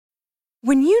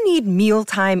When you need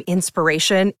mealtime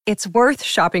inspiration, it's worth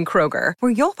shopping Kroger,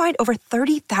 where you'll find over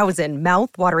 30,000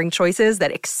 mouth-watering choices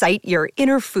that excite your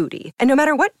inner foodie. And no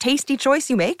matter what tasty choice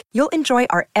you make, you'll enjoy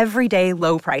our everyday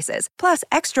low prices, plus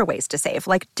extra ways to save,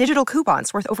 like digital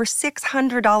coupons worth over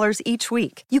 $600 each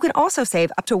week. You can also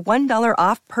save up to $1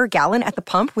 off per gallon at the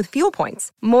pump with fuel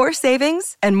points. More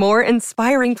savings and more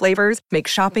inspiring flavors make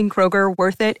shopping Kroger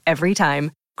worth it every time.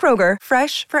 Kroger,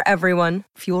 fresh for everyone.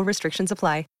 Fuel restrictions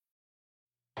apply.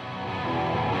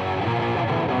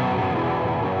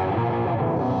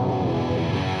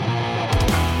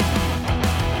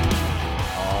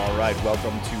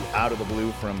 Welcome to Out of the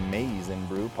Blue from Maize and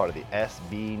Brew, part of the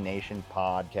SB Nation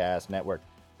Podcast Network,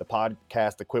 the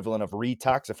podcast equivalent of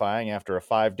retoxifying after a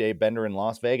 5-day bender in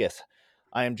Las Vegas.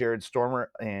 I am Jared Stormer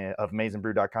of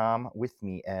MaizeandBrew.com. With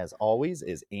me, as always,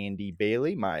 is Andy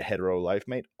Bailey, my hetero life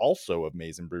mate, also of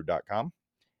MaizeandBrew.com.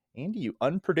 Andy, you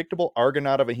unpredictable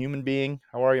argonaut of a human being.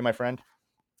 How are you, my friend?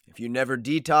 If you never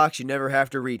detox, you never have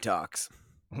to retox.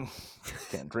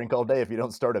 Can't drink all day if you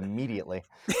don't start immediately.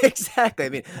 Exactly. I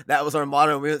mean, that was our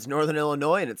motto against Northern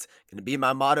Illinois, and it's going to be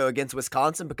my motto against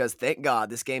Wisconsin because, thank God,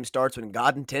 this game starts when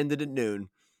God intended at noon.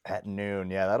 At noon.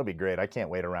 Yeah, that'll be great. I can't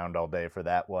wait around all day for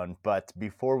that one. But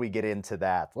before we get into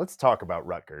that, let's talk about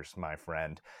Rutgers, my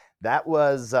friend. That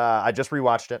was, I just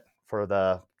rewatched it for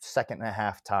the second and a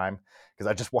half time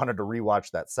because I just wanted to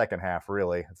rewatch that second half,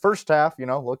 really. First half,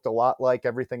 looked a lot like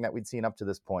everything that we'd seen up to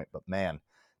this point. But man,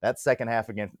 that second half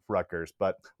against Rutgers.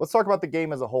 But let's talk about the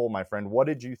game as a whole, my friend. What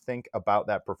did you think about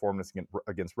that performance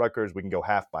against Rutgers? We can go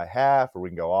half by half, or we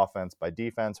can go offense by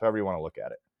defense, however you want to look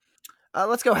at it.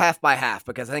 Let's go half by half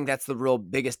because I think that's the real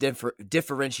biggest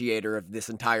differentiator of this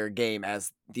entire game,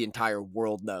 as the entire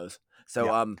world knows. So,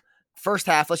 yeah. First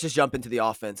half, let's just jump into the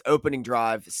offense. Opening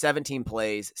drive, 17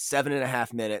 plays,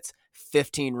 7.5 minutes,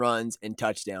 15 runs, and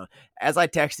touchdown. As I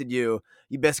texted you,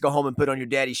 you best go home and put on your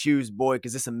daddy's shoes, boy,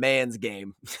 because it's a man's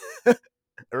game.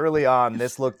 Early on,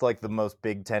 this looked like the most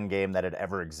Big Ten game that had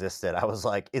ever existed. I was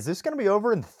like, is this going to be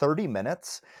over in 30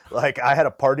 minutes? Like, I had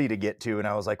a party to get to, and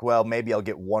I was like, well, maybe I'll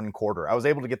get one quarter. I was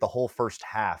able to get the whole first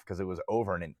half because it was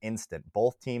over in an instant.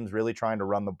 Both teams really trying to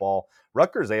run the ball.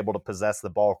 Rutgers able to possess the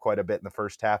ball quite a bit in the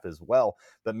first half as well,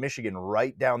 but Michigan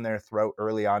right down their throat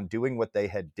early on, doing what they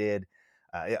had did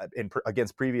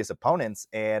against previous opponents,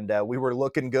 and we were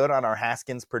looking good on our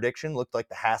Haskins prediction. Looked like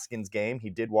the Haskins game. He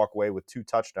did walk away with 2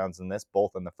 touchdowns in this,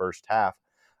 both in the first half.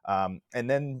 And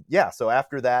then, so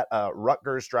after that,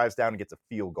 Rutgers drives down and gets a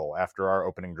field goal after our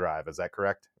opening drive. Is that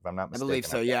correct? If I'm not mistaken. I believe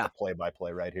so, yeah.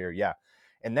 Play-by-play right here, yeah.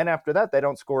 And then after that, they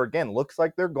don't score again. Looks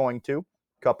like they're going to a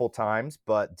couple times,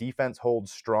 but defense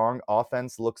holds strong.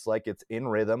 Offense looks like it's in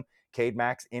rhythm. Cade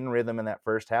Mack's in rhythm in that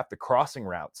first half. The crossing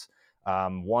routes,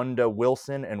 one to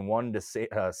Wilson and one to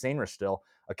Sainristil,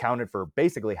 accounted for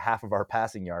basically half of our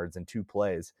passing yards in 2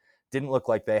 plays. Didn't look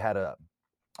like they had a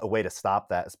way to stop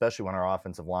that, especially when our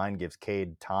offensive line gives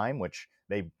Cade time, which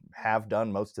they have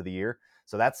done most of the year.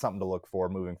 So that's something to look for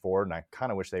moving forward, and I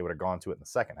kind of wish they would have gone to it in the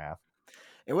second half.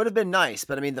 It would have been nice,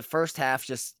 but I mean, the first half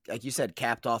just, like you said,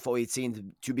 capped off what we'd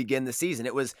seen to begin the season.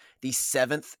 It was the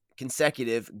 7th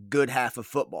consecutive good half of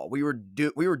football. We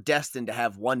were destined to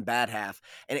have one bad half,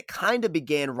 and it kind of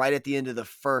began right at the end of the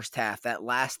first half, that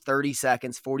last 30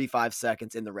 seconds, 45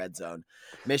 seconds in the red zone.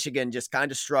 Michigan just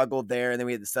kind of struggled there, and then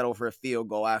we had to settle for a field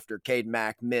goal after Cade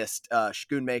Mack missed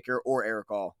Schoonmaker or Eric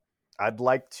All. I'd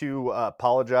like to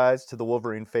apologize to the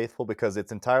Wolverine faithful because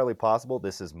it's entirely possible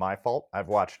this is my fault. I've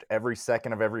watched every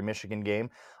second of every Michigan game.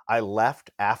 I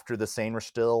left after the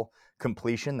Sainristil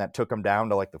completion that took them down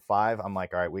to like the 5. I'm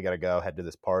like, all right, we got to go head to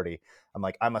this party. I'm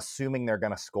like, I'm assuming they're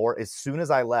going to score. As soon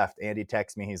as I left, Andy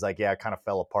texted me. He's like, yeah, it kind of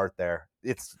fell apart there.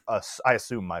 It's I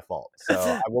assume my fault.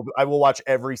 So I will watch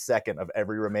every second of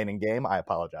every remaining game. I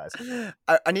apologize.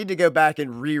 I need to go back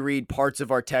and reread parts of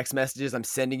our text messages I'm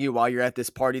sending you while you're at this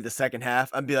party the second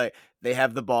half. I'd be like, they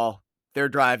have the ball. They're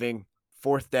driving.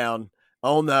 4th down.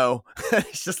 Oh, no.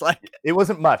 It's just like. It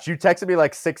wasn't much. You texted me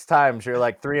like 6 times. You're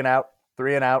like 3 and out,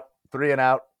 3 and out, 3 and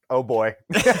out. Oh, boy.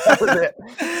 That was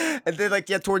it. And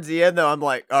then, towards the end, though, I'm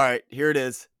like, all right, here it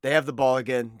is. They have the ball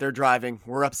again. They're driving.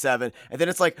 We're up 7. And then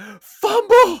it's like,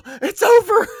 fumble. It's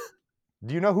over.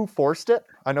 Do you know who forced it?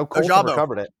 I know Colson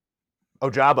recovered it.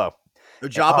 Ojabo.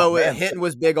 Hinton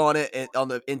was big on it, on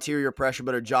the interior pressure,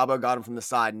 but Ojabo got him from the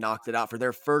side and knocked it out for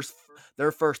their first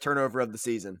turnover of the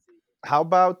season. How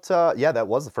about, that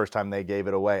was the first time they gave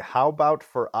it away. How about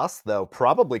for us, though?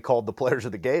 Probably called the players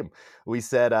of the game. We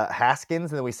said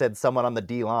Haskins, and then we said someone on the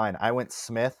D-line. I went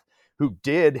Smith, who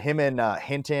did. Him and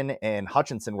Hinton and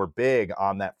Hutchinson were big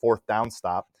on that 4th down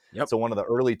stop. Yep. So one of the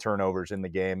early turnovers in the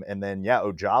game. And then, yeah,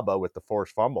 Ojabo with the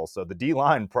forced fumble. So the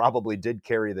D-line probably did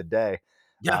carry the day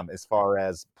Yeah. as far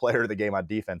as player of the game on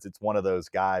defense. It's one of those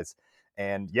guys.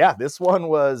 And yeah, this one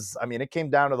was, I mean, it came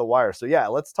down to the wire. So yeah,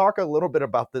 let's talk a little bit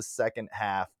about this second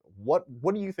half. What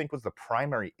do you think was the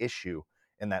primary issue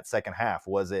in that second half?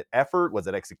 Was it effort? Was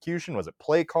it execution? Was it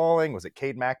play calling? Was it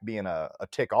Cade Mack being a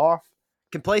tick off?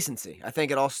 Complacency. I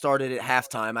think it all started at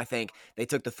halftime. I think they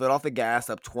took the foot off the gas,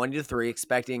 up 20-3,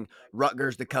 expecting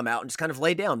Rutgers to come out and just kind of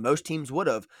lay down. Most teams would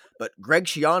have, but Greg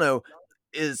Schiano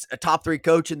is a top 3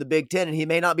 coach in the Big Ten, and he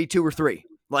may not be 2 or 3.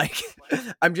 Like,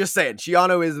 I'm just saying,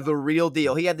 Schiano is the real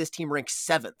deal. He had this team ranked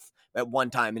 7th at one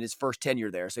time in his first tenure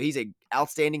there. So he's an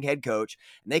outstanding head coach,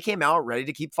 and they came out ready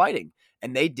to keep fighting.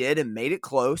 And they did, and made it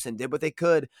close and did what they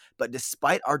could. But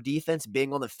despite our defense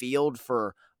being on the field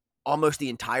for almost the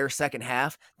entire second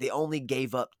half, they only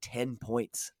gave up 10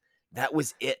 points. That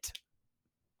was it.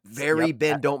 Very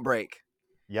bend, don't break.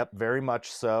 Yep, very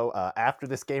much so. After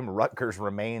this game, Rutgers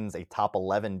remains a top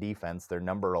 11 defense. They're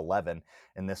number 11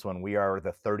 in this one. We are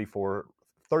the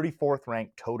 34th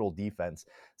ranked total defense.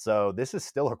 So this is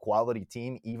still a quality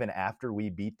team. Even after we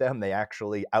beat them, they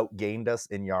actually outgained us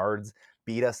in yards,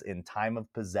 beat us in time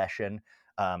of possession.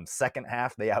 Second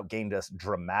half, they outgained us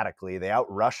dramatically. They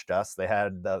outrushed us. They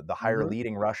had the higher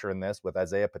leading rusher in this with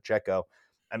Isaiah Pacheco.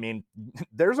 I mean,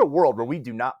 there's a world where we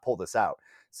do not pull this out.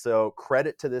 So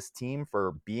credit to this team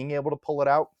for being able to pull it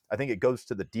out. I think it goes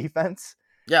to the defense.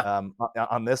 Yeah.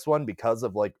 On this one, because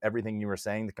of like everything you were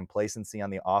saying, the complacency on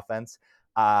the offense.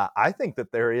 I think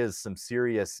that there is some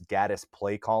serious Gaddis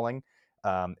play calling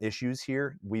issues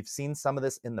here. We've seen some of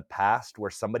this in the past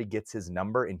where somebody gets his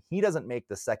number and he doesn't make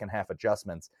the second half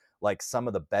adjustments like some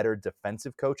of the better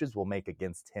defensive coaches will make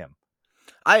against him.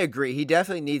 I agree. He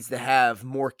definitely needs to have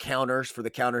more counters for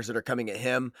the counters that are coming at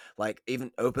him. Like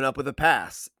even open up with a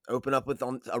pass, open up with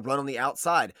a run on the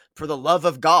outside. For the love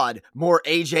of God, more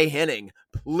AJ Henning,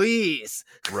 please.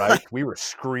 Right? We were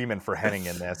screaming for Henning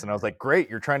in this, and I was like, "Great,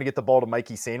 you're trying to get the ball to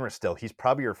Mikey Sainristil still. He's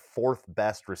probably your 4th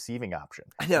best receiving option."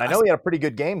 I know he had a pretty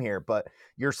good game here, but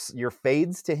your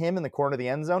fades to him in the corner of the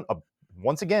end zone.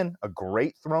 Once again, a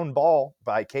great thrown ball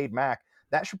by Cade Mack.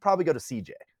 That should probably go to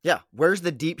CJ. Yeah, where's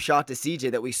the deep shot to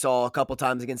CJ that we saw a couple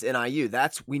times against NIU?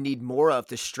 That's we need more of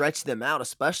to stretch them out,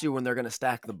 especially when they're going to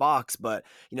stack the box. But,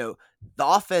 the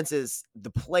offenses, the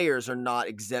players are not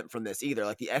exempt from this either.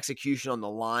 Like the execution on the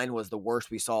line was the worst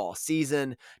we saw all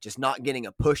season, just not getting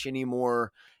a push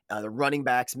anymore. The running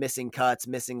backs missing cuts,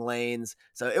 missing lanes.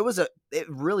 So it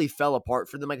really fell apart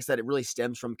for them. Like I said, it really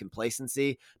stems from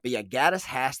complacency. But yeah, Gaddis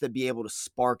has to be able to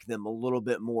spark them a little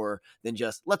bit more than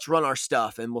just let's run our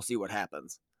stuff and we'll see what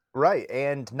happens. Right,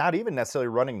 and not even necessarily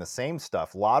running the same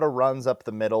stuff. A lot of runs up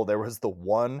the middle. There was the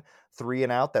one 3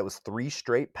 and out that was 3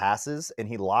 straight passes, and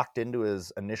he locked into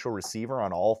his initial receiver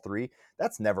on all 3.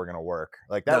 That's never going to work.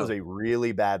 Like, that was a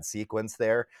really bad sequence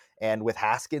there. And with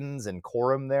Haskins and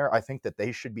Corum there, I think that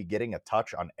they should be getting a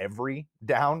touch on every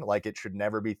down. Like, it should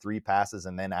never be 3 passes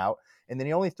and then out. And then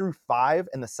he only threw 5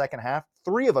 in the second half.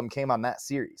 3 of them came on that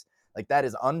series. Like, that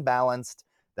is unbalanced.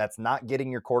 That's not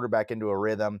getting your quarterback into a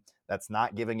rhythm. That's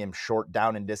not giving him short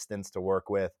down and distance to work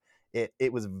with.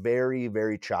 It was very,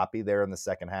 very choppy there in the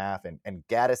second half, and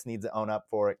Gaddis needs to own up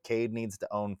for it. Cade needs to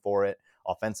own for it.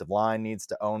 Offensive line needs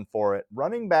to own for it.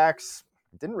 Running backs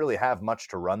didn't really have much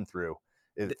to run through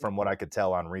from what I could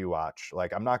tell on rewatch.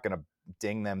 Like, I'm not going to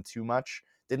ding them too much.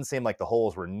 Didn't seem like the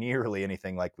holes were nearly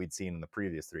anything like we'd seen in the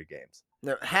previous 3 games.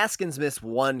 Now, Haskins missed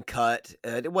one cut.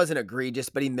 It wasn't egregious,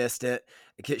 but he missed it.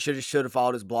 It should have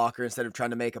followed his blocker instead of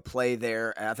trying to make a play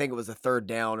there. I think it was a 3rd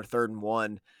down or 3rd and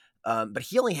 1. But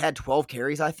he only had 12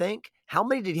 carries, I think. How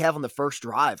many did he have on the first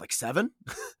drive? Like 7?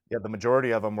 Yeah, the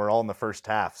majority of them were all in the first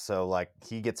half. So, like,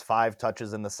 he gets 5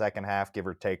 touches in the second half, give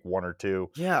or take 1 or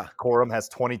 2. Yeah. Corum has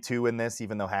 22 in this,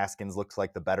 even though Haskins looks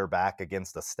like the better back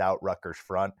against a stout Rutgers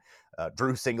front.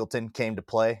 Drew Singleton came to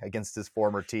play against his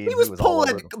former team. He was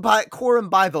pulling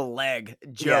Corum by the leg.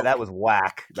 Joke. Yeah, that was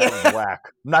whack. That was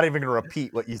whack. I'm not even going to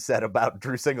repeat what you said about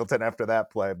Drew Singleton after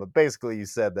that play, but basically you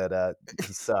said that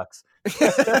he sucks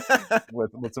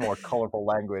with some more colorful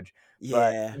language.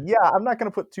 Yeah. But yeah, I'm not going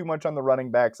to put too much on the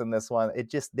running backs in this one.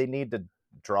 They need to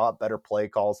draw up better play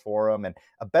calls for them and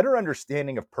a better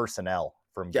understanding of personnel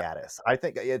from Gaddis. I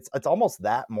think it's almost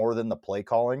that more than the play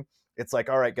calling. It's like,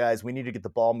 all right, guys, we need to get the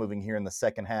ball moving here in the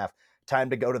second half. Time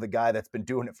to go to the guy that's been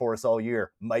doing it for us all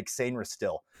year, Mike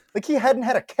Sainristil. Like, he hadn't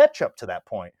had a catch up to that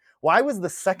point. Why was the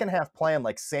second half plan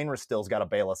like Sainristil's got to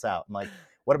bail us out? I'm like,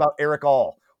 what about Eric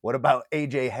All? What about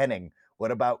AJ Henning? What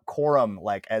about Corum,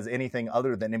 like, as anything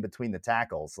other than in between the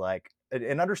tackles? Like,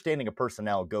 an understanding of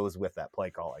personnel goes with that play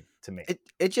calling to me.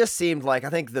 It just seemed like, I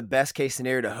think the best case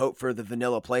scenario to hope for the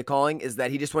vanilla play calling is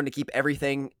that he just wanted to keep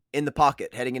everything in the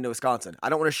pocket heading into Wisconsin. I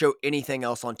don't want to show anything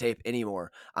else on tape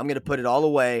anymore. I'm going to put it all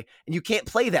away, and you can't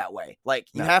play that way. Like,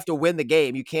 you have to win the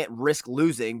game. You can't risk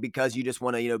losing because you just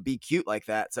want to, be cute like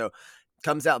that. So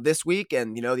comes out this week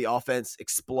and, the offense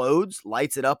explodes,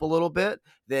 lights it up a little bit,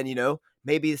 then,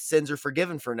 maybe the sins are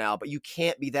forgiven for now, but you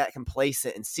can't be that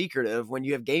complacent and secretive when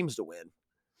you have games to win.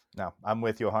 No, I'm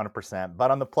with you 100%.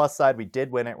 But on the plus side, we did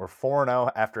win it. We're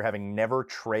 4-0 after having never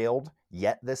trailed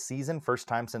yet this season. First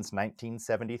time since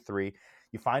 1973.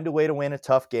 You find a way to win a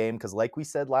tough game because, like we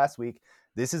said last week,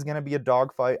 this is going to be a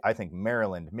dogfight. I think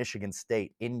Maryland, Michigan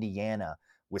State, Indiana,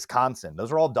 Wisconsin,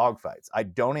 those are all dogfights. I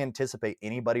don't anticipate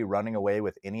anybody running away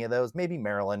with any of those. Maybe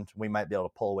Maryland, we might be able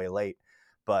to pull away late.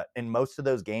 But in most of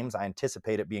those games, I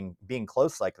anticipate it being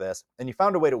close like this. And you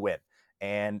found a way to win.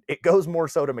 And it goes more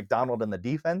so to McDonald and the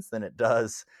defense than it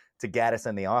does to Gaddis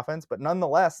and the offense. But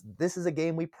nonetheless, this is a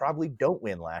game we probably don't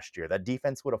win last year. That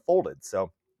defense would have folded.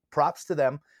 So props to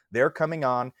them. They're coming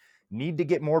on. Need to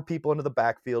get more people into the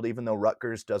backfield, even though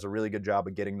Rutgers does a really good job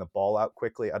of getting the ball out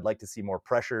quickly. I'd like to see more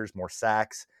pressures, more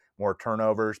sacks, more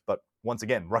turnovers. But once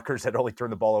again, Rutgers had only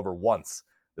turned the ball over once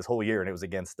this whole year, and it was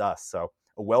against us. So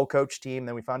a well-coached team,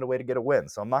 then we found a way to get a win.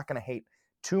 So I'm not going to hate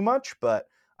too much, but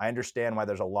I understand why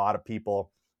there's a lot of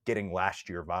people getting last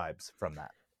year vibes from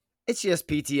that. It's just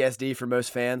PTSD for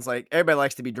most fans. Like, everybody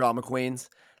likes to be drama queens.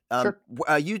 Sure.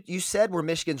 You said where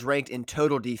Michigan's ranked in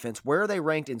total defense. Where are they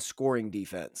ranked in scoring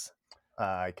defense?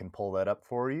 I can pull that up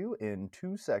for you in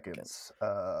 2 seconds.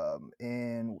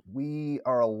 And we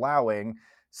are allowing,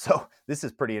 so this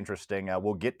is pretty interesting.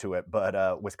 We'll get to it,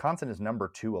 but Wisconsin is number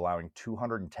 2, allowing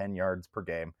 210 yards per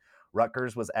game.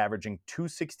 Rutgers was averaging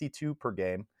 262 per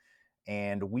game.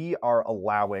 And we are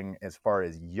allowing, as far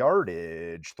as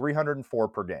yardage, 304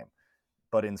 per game.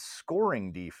 But in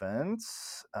scoring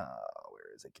defense,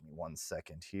 where is it? Give me 1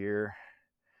 second here.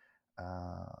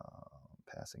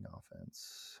 Passing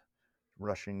offense,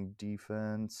 rushing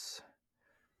defense,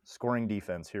 scoring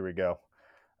defense. Here we go.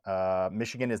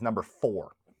 Michigan is number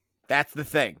 4. That's the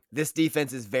thing. This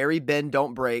defense is very bend,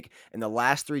 don't break. In the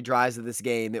last 3 drives of this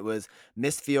game, it was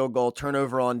missed field goal,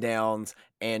 turnover on downs,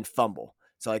 and fumble.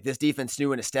 So, like, this defense knew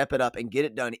when to step it up and get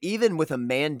it done, even with a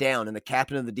man down and the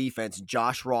captain of the defense,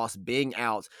 Josh Ross, being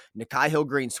out, Nikhai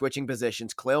Hill-Green switching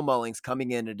positions, Cleo Mullings coming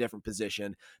in a different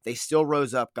position. They still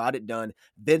rose up, got it done.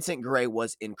 Vincent Gray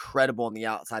was incredible on the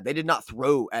outside. They did not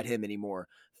throw at him anymore.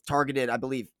 Targeted, I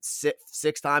believe,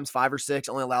 6 times, 5 or 6,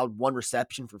 only allowed 1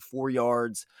 reception for 4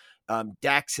 yards.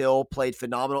 Dax Hill played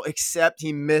phenomenal, except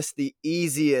he missed the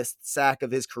easiest sack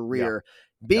of his career,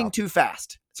 being too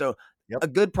fast. So, a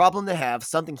good problem to have,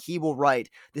 something he will write.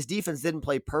 This defense didn't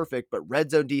play perfect, but red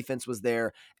zone defense was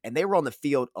there, and they were on the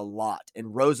field a lot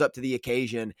and rose up to the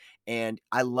occasion. And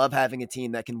I love having a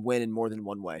team that can win in more than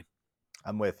one way.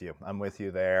 I'm with you. I'm with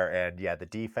you there. And yeah, the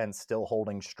defense still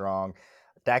holding strong.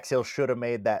 Dax Hill should have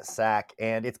made that sack.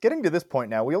 And it's getting to this point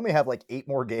now. We only have like 8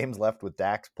 more games left with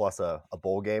Dax plus a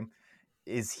bowl game.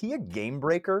 Is he a game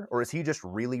breaker, or is he just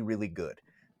really, really good?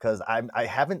 Because I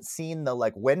haven't seen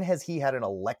when has he had an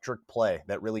electric play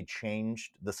that really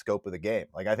changed the scope of the game?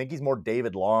 Like, I think he's more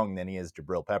David Long than he is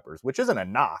Jabril Peppers, which isn't a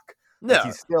knock. No. Like,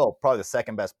 he's still probably the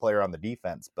second best player on the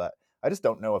defense, but I just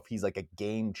don't know if he's like a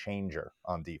game changer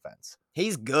on defense.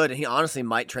 Hi's good, and he honestly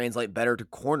might translate better to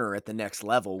corner at the next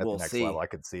level. We'll see. Level, I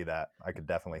could see that. I could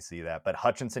definitely see that. But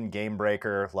Hutchinson, game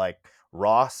breaker, like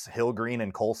Ross, Hill-Green,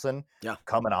 and Colson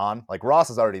coming on. Like, Ross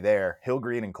is already there.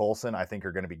 Hill-Green and Colson, I think,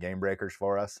 are going to be game breakers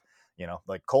for us.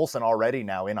 Like Colson already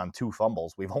now in on 2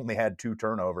 fumbles. We've only had 2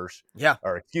 turnovers. Yeah.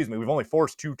 Or excuse me, we've only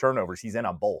forced 2 turnovers. He's in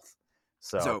on both.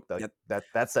 So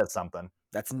that says something.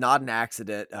 That's not an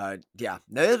accident.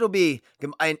 It'll be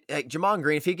Jamon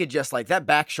Green. If he could just that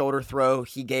back shoulder throw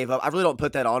he gave up, I really don't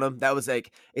put that on him. That was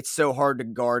it's so hard to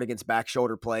guard against back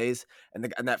shoulder plays.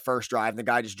 And that first drive, the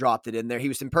guy just dropped it in there. He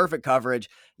was in perfect coverage.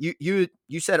 You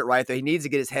said it right though. He needs to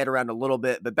get his head around a little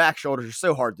bit, but back shoulders are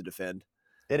so hard to defend.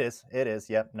 It is.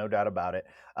 Yep, no doubt about it.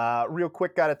 Real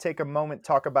quick, got to take a moment,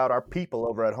 talk about our people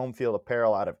over at Home Field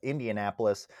Apparel out of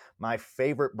Indianapolis. My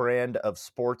favorite brand of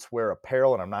sportswear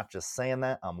apparel, and I'm not just saying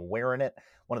that, I'm wearing it.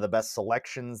 One of the best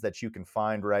selections that you can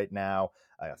find right now.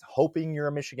 I was hoping you're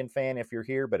a Michigan fan if you're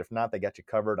here, but if not, they got you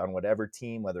covered on whatever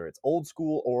team, whether it's old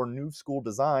school or new school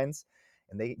designs.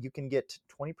 And you can get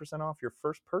 20% off your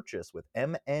first purchase with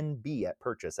MNB at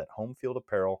purchase at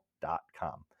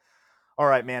homefieldapparel.com. All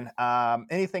right, man.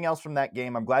 Anything else from that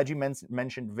game? I'm glad you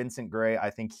mentioned Vincent Gray. I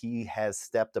think he has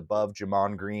stepped above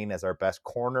Jamon Green as our best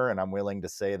corner, and I'm willing to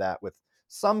say that with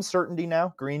some certainty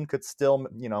now. Green could still,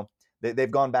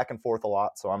 they've gone back and forth a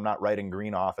lot, so I'm not writing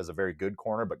Green off as a very good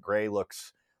corner, but Gray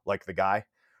looks like the guy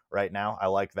right now. I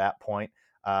like that point.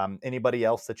 Anybody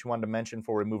else that you wanted to mention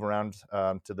before we move around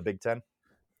to the Big Ten?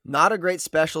 Not a great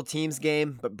special teams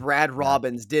game, but Brad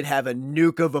Robbins did have a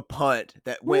nuke of a punt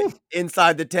that went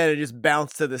inside the 10 and just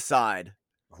bounced to the side.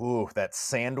 Ooh, that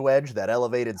sand wedge, that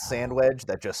elevated sand wedge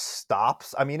that just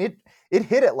stops. I mean, it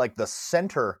hit at like the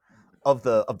center of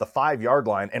the 5-yard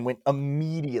line and went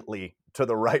immediately to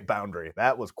the right boundary.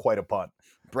 That was quite a punt.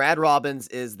 Brad Robbins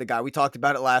is the guy, we talked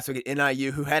about it last week at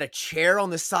NIU, who had a chair on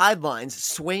the sidelines,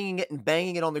 swinging it and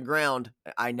banging it on the ground.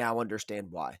 I now understand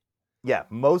why. Yeah,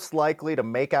 most likely to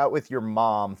make out with your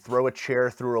mom, throw a chair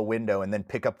through a window, and then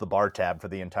pick up the bar tab for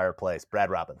the entire place.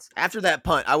 Brad Robbins. After that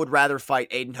punt, I would rather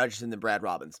fight Aiden Hutchinson than Brad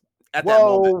Robbins. At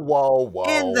whoa, that moment. Whoa.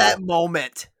 In that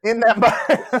moment.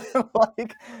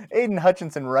 Like, Aiden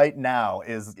Hutchinson right now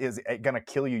is going to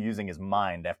kill you using his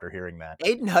mind after hearing that.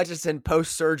 Aiden Hutchinson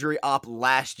post-surgery op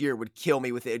last year would kill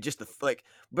me with it. Just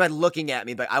by looking at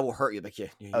me, but I will hurt you. Like, you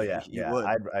would.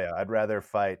 I'd rather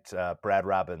fight Brad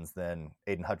Robbins than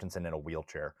Aiden Hutchinson in a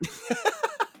wheelchair.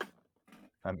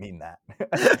 I mean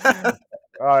that.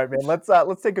 All right, man.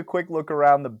 Let's take a quick look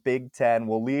around the Big Ten.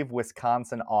 We'll leave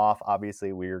Wisconsin off.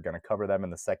 Obviously, we are going to cover them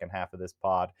in the second half of this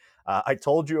pod. I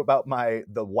told you about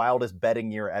the wildest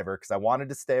betting year ever because I wanted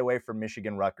to stay away from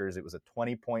Michigan Rutgers. It was a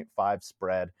 20.5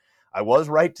 spread. I was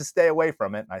right to stay away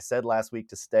from it. I said last week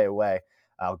to stay away.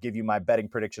 I'll give you my betting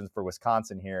predictions for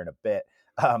Wisconsin here in a bit.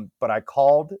 But I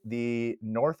called the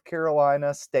North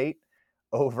Carolina State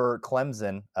over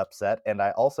Clemson upset, and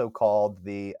I also called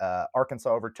the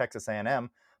Arkansas over Texas A&M,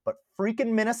 but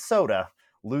freaking Minnesota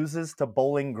loses to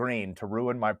Bowling Green to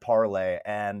ruin my parlay.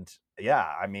 And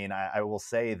yeah, I mean, I will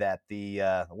say that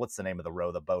the what's the name of the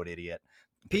row the boat idiot?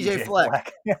 PJ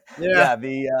Fleck. Yeah,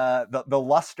 the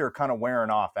luster kind of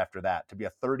wearing off after that to be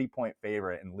a 30-point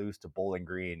favorite and lose to Bowling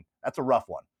Green. That's a rough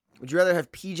one. Would you rather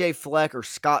have PJ Fleck or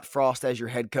Scott Frost as your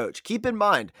head coach? Keep in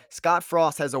mind, Scott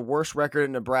Frost has a worse record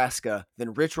in Nebraska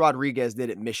than Rich Rodriguez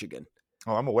did at Michigan.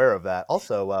 Oh, I'm aware of that.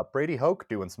 Also, Brady Hoke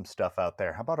doing some stuff out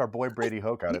there. How about our boy Brady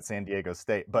Hoke out at San Diego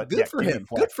State? But good for him.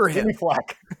 Good for him. Give me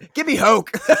Fleck. Give me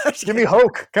Hoke. Give me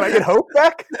Hoke. Can I get Hoke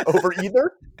back over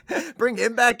either? Bring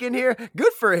him back in here.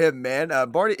 Good for him, man.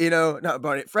 Barney, not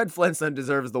Barney. Fred Flintstone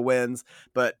deserves the wins,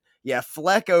 but yeah,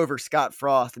 Fleck over Scott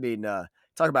Frost. I mean,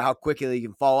 talk about how quickly he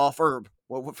can fall off. Or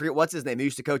forget what's his name. He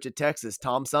used to coach at Texas.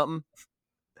 Tom something.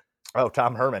 Oh,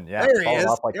 Tom Herman. Yeah, there he is.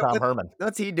 Off like Tom Herman.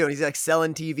 What's he doing? He's like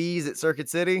selling TVs at Circuit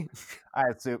City. I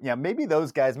assume. Yeah, maybe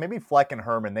those guys, maybe Fleck and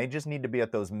Herman, they just need to be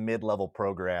at those mid-level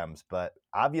programs. But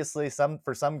obviously,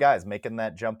 for some guys, making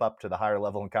that jump up to the higher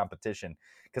level in competition,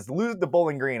 because to lose to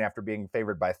Bowling Green after being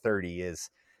favored by 30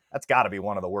 that's got to be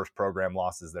one of the worst program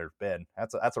losses there's been.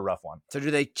 That's a rough one. So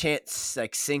do they chant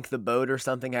like sink the boat or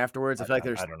something afterwards? I feel like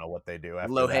there's I don't know what they do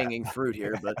after low-hanging fruit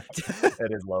here, but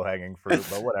it is low-hanging fruit,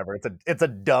 but whatever. It's a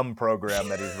dumb program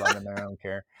that he's running there. I don't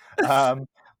care.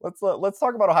 Let's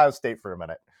talk about Ohio State for a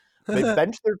minute. They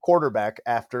benched their quarterback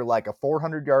after like a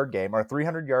 400-yard game or a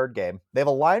 300-yard game. They have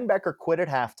a linebacker quit at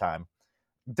halftime.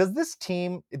 Does this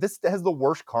has the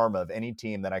worst karma of any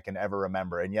team that I can ever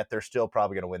remember, and yet they're still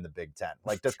probably going to win the Big Ten.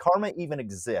 Like, does karma even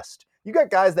exist? You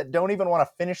got guys that don't even want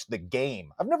to finish the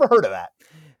game. I've never heard of that.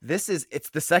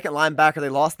 It's the second linebacker they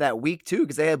lost that week too,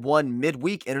 because they had one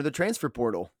midweek enter the transfer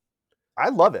portal. I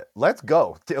love it. Let's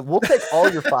go. We'll take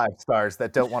all your 5 stars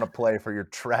that don't want to play for your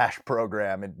trash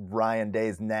program and Ryan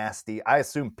Day's nasty, I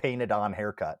assume, painted on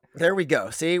haircut. There we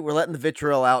go. See, we're letting the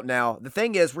vitriol out now. The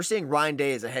thing is, we're seeing Ryan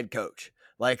Day as a head coach.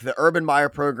 Like, the Urban Meyer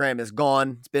program is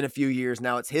gone. It's been a few years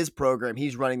now. It's his program.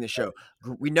 He's running the show.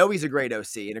 We know he's a great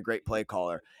OC and a great play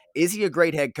caller. Is he a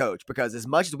great head coach? Because as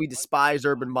much as we despise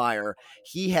Urban Meyer,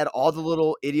 he had all the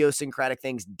little idiosyncratic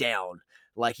things down.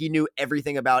 Like, he knew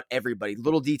everything about everybody,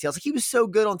 little details. Like, he was so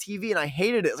good on TV, and I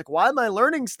hated it. It's like, why am I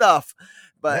learning stuff?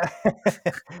 But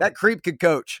that creep could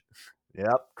coach.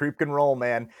 Yep, creep can roll,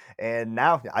 man. And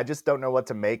now I just don't know what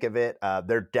to make of it.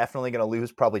 They're definitely going to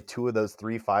lose probably 2 of those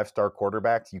 3 5-star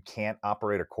quarterbacks. You can't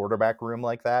operate a quarterback room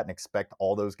like that and expect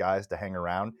all those guys to hang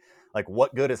around. Like,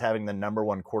 what good is having the number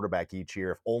 1 quarterback each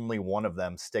year if only one of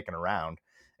them sticking around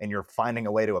and you're finding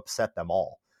a way to upset them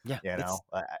all? Yeah, you know,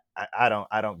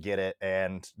 I don't get it.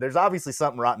 And there's obviously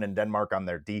something rotten in Denmark on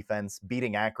their defense.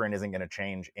 Beating Akron isn't going to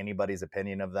change anybody's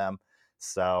opinion of them.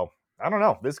 So I don't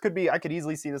know. I could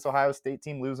easily see this Ohio State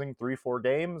team losing 3-4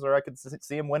 games, or I could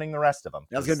see them winning the rest of them.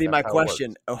 That was going to be my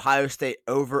question. Ohio State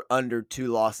over under 2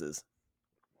 losses.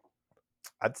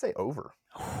 I'd say over.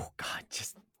 Oh God,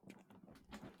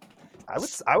 I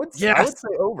would say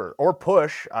over or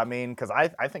push. I mean, because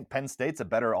I think Penn State's a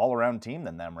better all-around team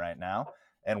than them right now.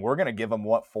 and we're going to give them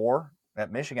 4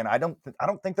 at Michigan. I don't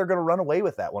think they're going to run away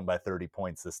with that one by 30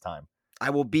 points this time. I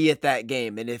will be at that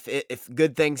game, and if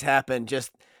good things happen,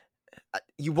 just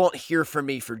you won't hear from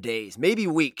me for days, maybe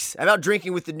weeks. I'm out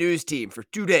drinking with the news team for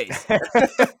 2 days.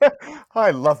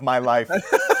 I love my life.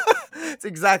 It's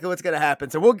exactly what's going to happen.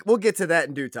 So we'll get to that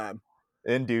in due time.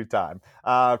 In due time.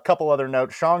 A couple other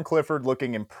notes. Sean Clifford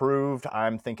looking improved.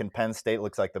 I'm thinking Penn State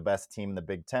looks like the best team in the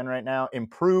Big Ten right now.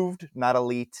 Improved, not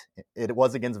elite. It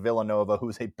was against Villanova,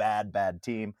 who's a bad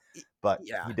team, but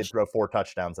he did throw 4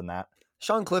 touchdowns in that.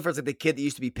 Sean Clifford's like the kid that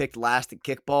used to be picked last at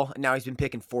kickball, and now he's been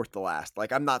picking 4th to last.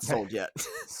 Like, I'm not sold yet.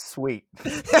 Sweet.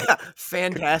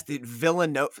 Fantastic.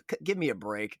 Villanova. Give me a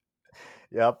break.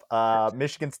 Yep.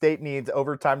 Michigan State needs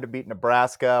overtime to beat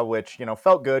Nebraska, which,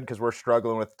 felt good because we're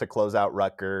struggling to close out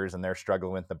Rutgers, and they're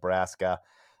struggling with Nebraska.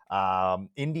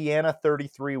 Indiana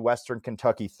 33, Western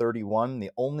Kentucky 31. The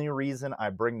only reason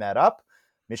I bring that up,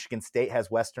 Michigan State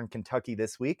has Western Kentucky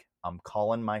this week. I'm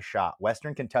calling my shot.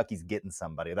 Western Kentucky's getting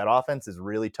somebody. That offense is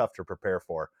really tough to prepare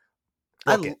for.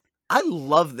 I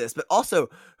love this, but also,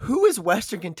 who is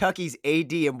Western Kentucky's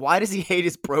AD, and why does he hate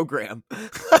his program?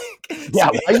 Why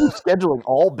are you scheduling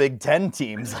all Big Ten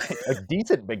teams? A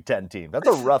decent Big Ten team. That's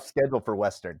a rough schedule for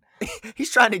Western.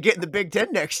 He's trying to get in the Big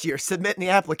Ten next year, submitting the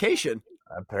application.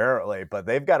 Apparently, but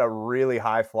they've got a really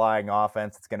high-flying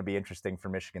offense. It's going to be interesting for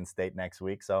Michigan State next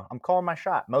week, so I'm calling my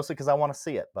shot, mostly because I want to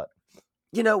see it, but...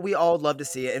 we all love to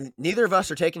see it, and neither of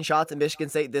us are taking shots at Michigan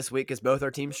State this week because both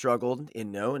our teams struggled,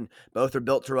 and both are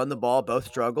built to run the ball, both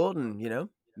struggled, and,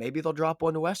 maybe they'll drop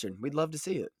one to Western. We'd love to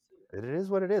see it. It is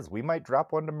what it is. We might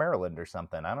drop one to Maryland or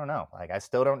something. I don't know. I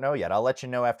still don't know yet. I'll let you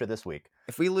know after this week.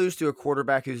 If we lose to a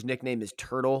quarterback whose nickname is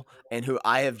Turtle and who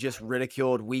I have just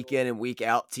ridiculed week in and week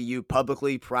out to you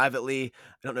publicly, privately,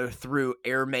 I don't know, through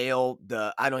airmail,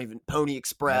 Pony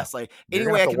Express, any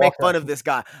way I can make fun of this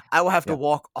guy, I will have to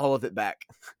walk all of it back.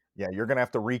 Yeah, you're going to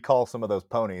have to recall some of those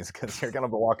ponies because you're going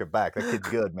to walk it back. That kid's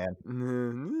good, man.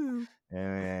 Mm-hmm.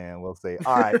 Yeah, we'll see.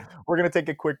 All right, we're going to take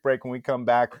a quick break. When we come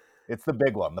back, it's the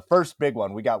big one, the first big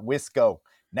one. We got Wisco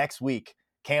next week,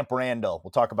 Camp Randall.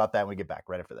 We'll talk about that when we get back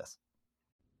right after this.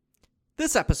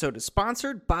 This episode is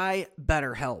sponsored by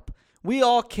BetterHelp. We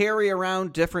all carry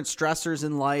around different stressors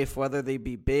in life, whether they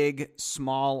be big,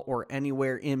 small, or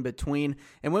anywhere in between.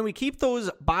 And when we keep those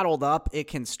bottled up, it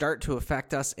can start to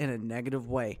affect us in a negative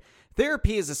way.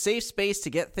 Therapy is a safe space to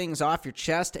get things off your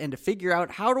chest and to figure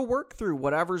out how to work through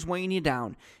whatever's weighing you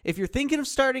down. If you're thinking of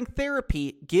starting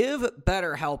therapy, give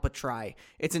BetterHelp a try.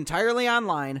 It's entirely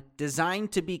online,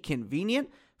 designed to be convenient,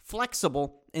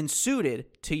 flexible, and suited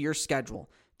to your schedule.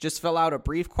 Just fill out a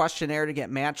brief questionnaire to get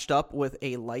matched up with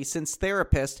a licensed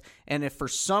therapist, and if for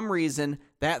some reason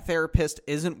that therapist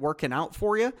isn't working out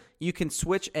for you, you can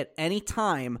switch at any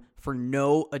time for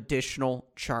no additional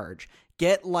charge.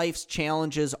 Get life's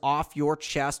challenges off your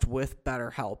chest with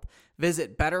BetterHelp.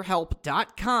 Visit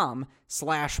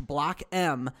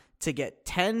BetterHelp.com/BlockM to get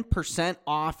 10%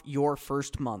 off your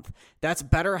first month. That's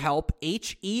BetterHelp,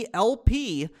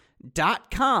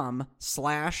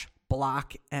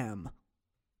 HELP.com/BlockM.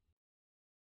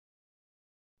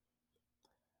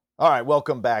 All right,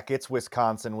 welcome back. It's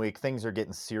Wisconsin week. Things are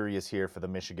getting serious here for the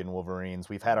Michigan Wolverines.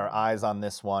 We've had our eyes on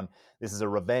this one. This is a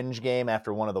revenge game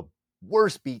after one of the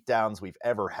worst beatdowns we've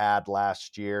ever had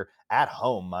last year. At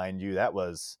home, mind you. That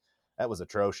was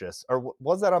atrocious. Or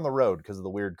was that on the road because of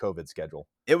the weird COVID schedule?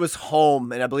 It was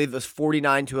home, and I believe it was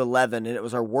 49-11, and it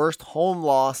was our worst home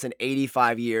loss in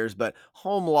 85 years, but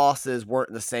home losses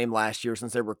weren't the same last year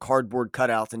since there were cardboard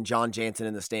cutouts and John Jansen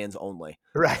in the stands only.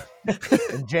 Right.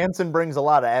 And Jansen brings a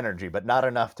lot of energy, but not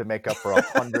enough to make up for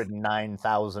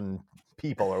 109,000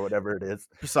 people or whatever it is.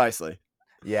 Precisely.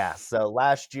 Yeah, so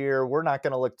last year, we're not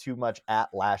going to look too much at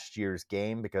last year's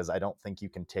game because I don't think you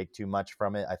can take too much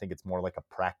from it. I think it's more like a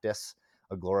practice,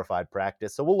 a glorified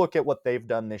practice. So we'll look at what they've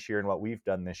done this year and what we've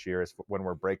done this year is when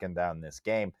we're breaking down this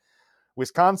game.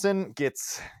 Wisconsin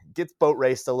gets boat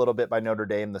raced a little bit by Notre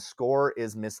Dame. The score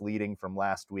is misleading from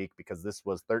last week because this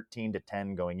was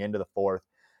 13-10 going into the fourth.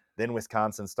 Then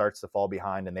Wisconsin starts to fall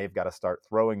behind, and they've got to start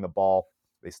throwing the ball.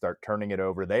 They start turning it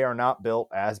over. They are not built,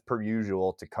 as per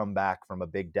usual, to come back from a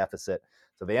big deficit.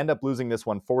 So they end up losing this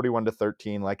one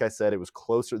 41-13. Like I said, it was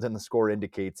closer than the score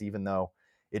indicates, even though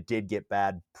it did get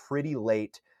bad pretty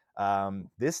late.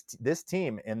 This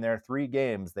team, in their 3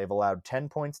 games, they've allowed 10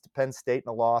 points to Penn State in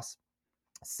a loss,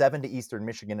 7 to Eastern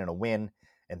Michigan in a win,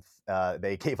 and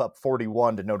they gave up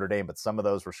 41 to Notre Dame, but some of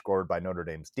those were scored by Notre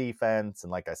Dame's defense.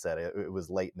 And like I said, it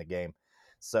was late in the game.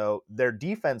 So their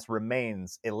defense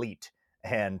remains elite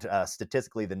and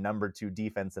statistically the number 2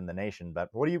 defense in the nation. But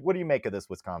what do you make of this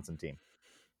Wisconsin team?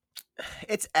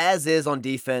 It's as is on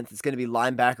defense. It's going to be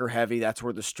linebacker heavy. That's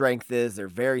where the strength is. They're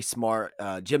very smart.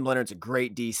 Jim Leonard's a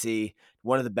great DC,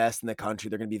 one of the best in the country.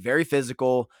 They're going to be very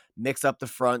physical, mix up the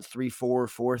fronts, 3-4,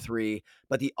 4-3.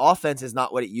 But the offense is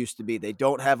not what it used to be. They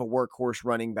don't have a workhorse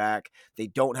running back. They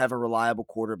don't have a reliable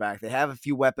quarterback. They have a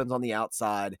few weapons on the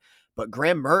outside. But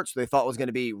Graham Mertz, they thought was going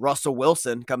to be Russell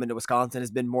Wilson coming to Wisconsin, has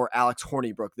been more Alex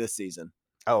Hornibrook this season.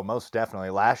 Oh, most definitely.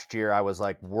 Last year, I was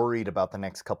like worried about the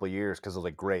next couple of years because I was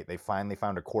like, great, they finally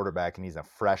found a quarterback and he's a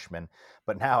freshman.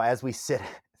 But now, as we sit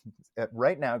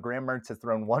right now, Graham Mertz has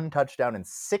thrown 1 touchdown and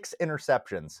 6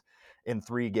 interceptions in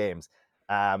 3 games.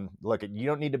 Look, you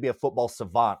don't need to be a football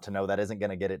savant to know that isn't going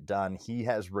to get it done. He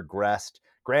has regressed,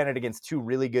 granted, against 2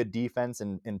 really good defense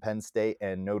in Penn State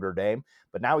and Notre Dame,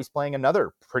 but now he's playing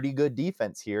another pretty good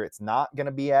defense here. It's not going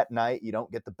to be at night. You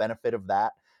don't get the benefit of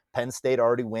that. Penn State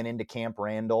already went into Camp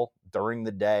Randall during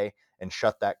the day and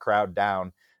shut that crowd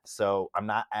down. So I'm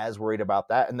not as worried about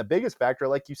that. And the biggest factor,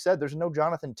 like you said, there's no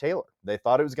Jonathan Taylor. They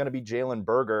thought it was going to be Jalen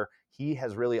Berger. He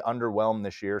has really underwhelmed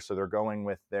this year. So they're going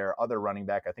with their other running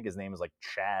back. I think his name is like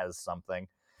Chaz something.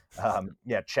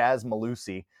 Chaz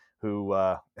Malusi, who,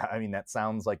 that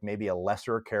sounds like maybe a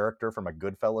lesser character from a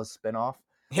Goodfellas spinoff.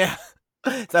 Yeah.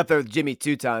 It's up there with Jimmy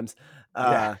 2 times.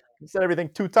 He said everything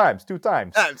 2 times.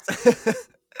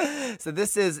 So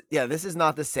this is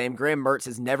not the same. Graham Mertz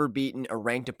has never beaten a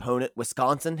ranked opponent.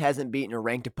 Wisconsin hasn't beaten a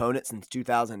ranked opponent since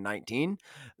 2019,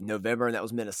 November, and that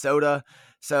was Minnesota.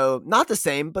 So not the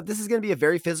same, but this is going to be a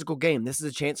very physical game. This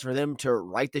is a chance for them to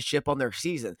right the ship on their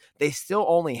season. They still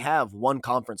only have 1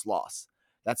 conference loss.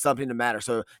 That's something to matter.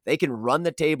 So they can run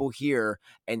the table here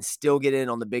and still get in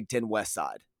on the Big Ten West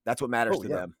side. That's what matters to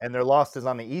them. And their loss is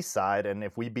on the east side. And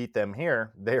if we beat them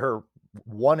here, they're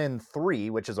 1-3,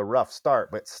 which is a rough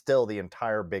start, but still the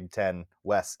entire Big Ten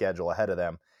West schedule ahead of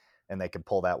them, and they could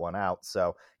pull that one out.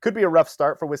 So could be a rough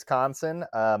start for Wisconsin.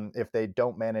 If they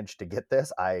don't manage to get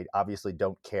this, I obviously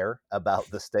don't care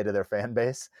about the state of their fan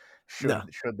base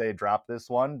should they drop this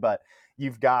one. But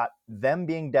you've got them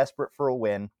being desperate for a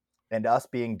win and us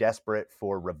being desperate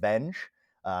for revenge.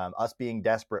 Us being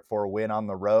desperate for a win on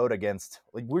the road against,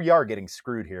 like, we are getting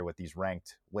screwed here with these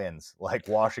ranked wins. Like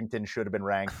Washington should have been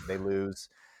ranked, they lose.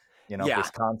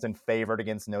 Wisconsin favored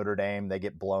against Notre Dame, they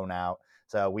get blown out.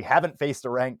 So we haven't faced a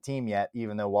ranked team yet,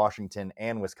 even though Washington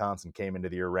and Wisconsin came into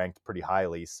the year ranked pretty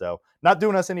highly. So not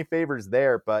doing us any favors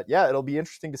there, but yeah, it'll be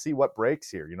interesting to see what breaks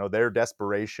here. Their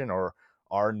desperation or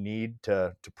our need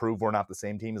to prove we're not the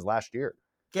same team as last year.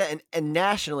 Yeah, and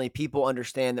nationally, people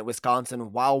understand that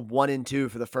Wisconsin, while 1-2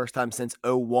 for the first time since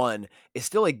 2001, is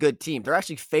still a good team. They're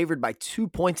actually favored by 2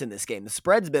 points in this game. The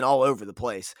spread's been all over the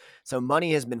place, so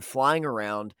money has been flying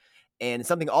around. And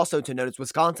something also to notice,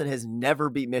 Wisconsin has never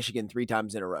beat Michigan 3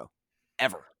 times in a row,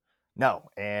 ever. No,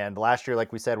 and last year,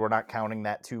 like we said, we're not counting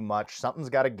that too much. Something's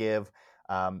got to give.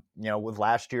 With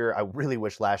last year, I really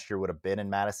wish last year would have been in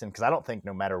Madison, because I don't think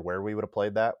no matter where we would have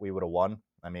played that, we would have won.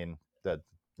 I mean, the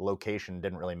location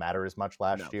didn't really matter as much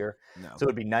last year. No. So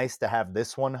it'd be nice to have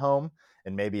this one home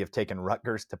and maybe have taken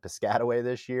Rutgers to Piscataway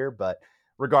this year. But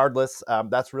regardless,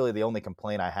 that's really the only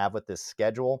complaint I have with this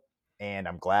schedule. And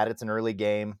I'm glad it's an early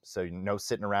game. So no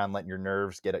sitting around letting your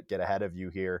nerves get ahead of you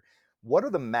here. What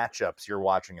are the matchups you're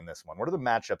watching in this one? What are the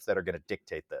matchups that are going to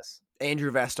dictate this?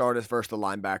 Andrew Vastardis versus the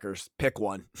linebackers. Pick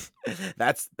one.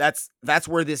 That's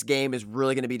where this game is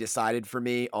really going to be decided for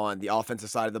me on the offensive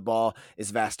side of the ball,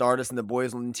 is Vastardis and the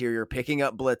boys on the interior picking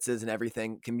up blitzes and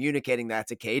everything, communicating that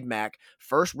to Cade Mack.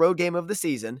 First road game of the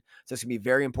season. So it's going to be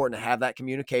very important to have that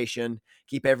communication,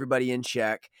 keep everybody in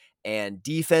check. And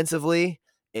defensively,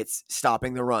 it's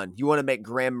stopping the run. You want to make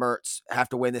Graham Mertz have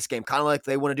to win this game, kind of like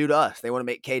they want to do to us. They want to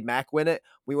make Cade Mack win it.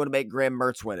 We want to make Graham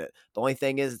Mertz win it. The only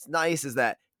thing is, it's nice is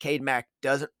that Cade Mack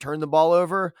doesn't turn the ball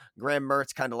over. Graham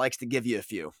Mertz kind of likes to give you a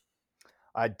few.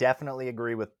 I definitely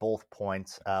agree with both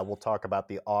points. We'll talk about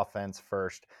the offense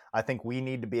first. I think we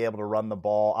need to be able to run the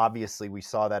ball. Obviously, we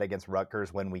saw that against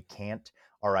Rutgers. When we can't,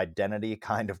 our identity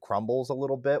kind of crumbles a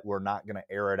little bit. We're not going to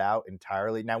air it out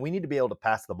entirely. Now, we need to be able to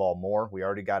pass the ball more. We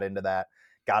already got into that.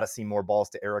 Got to see more balls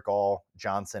to Eric All,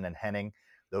 Johnson, and Henning.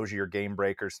 Those are your game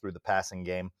breakers through the passing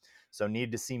game. So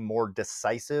need to see more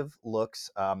decisive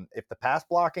looks. If the pass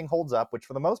blocking holds up, which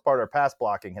for the most part, our pass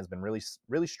blocking has been really,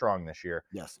 really strong this year.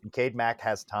 Yes. And Cade Mack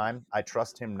has time. I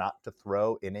trust him not to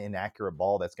throw an inaccurate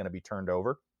ball that's going to be turned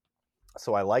over.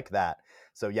 So I like that.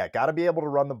 So yeah, got to be able to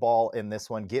run the ball in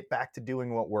this one, get back to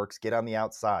doing what works, get on the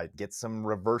outside, get some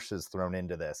reverses thrown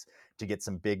into this to get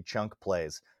some big chunk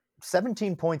plays.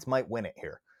 17 points might win it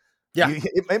here. Yeah.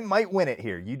 It might win it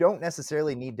here. You don't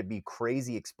necessarily need to be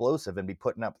crazy explosive and be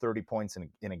putting up 30 points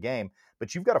in a game,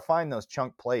 but you've got to find those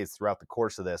chunk plays throughout the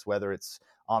course of this, whether it's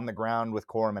on the ground with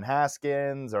Corum and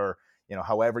Haskins or,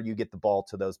 however you get the ball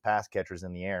to those pass catchers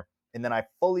in the air. And then I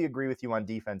fully agree with you on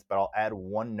defense, but I'll add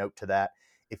one note to that.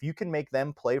 If you can make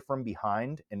them play from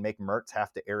behind and make Mertz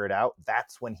have to air it out,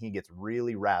 that's when he gets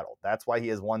really rattled. That's why he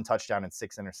has 1 touchdown and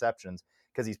 6 interceptions,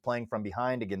 because he's playing from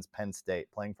behind against Penn State,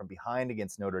 playing from behind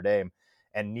against Notre Dame,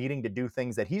 and needing to do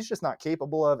things that he's just not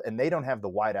capable of, and they don't have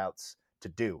the wideouts to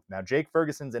do. Now, Jake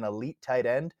Ferguson's an elite tight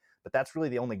end, but that's really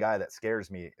the only guy that scares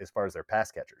me as far as their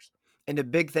pass catchers. And a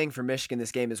big thing for Michigan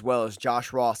this game as well is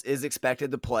Josh Ross is expected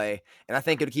to play, and I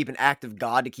think it would keep an act of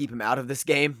God to keep him out of this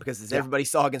game because as everybody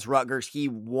saw against Rutgers, he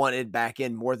wanted back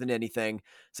in more than anything.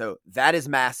 So that is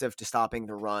massive to stopping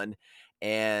the run.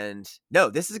 And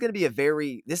no, this is going to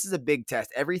be this is a big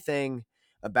test. Everything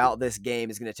about this game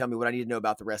is going to tell me what I need to know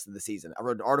about the rest of the season. I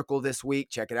wrote an article this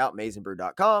week, check it out,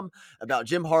 MaizenBrew.com, about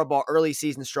Jim Harbaugh early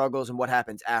season struggles and what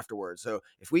happens afterwards. So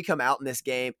if we come out in this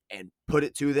game and put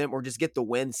it to them or just get the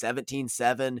win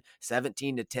 17-7,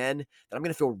 17-10, then I'm going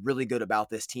to feel really good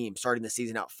about this team starting the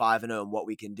season out 5-0 and what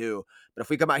we can do. But if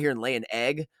we come out here and lay an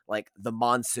egg like the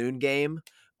monsoon game,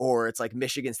 or it's like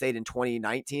Michigan State in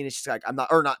 2019, it's just like not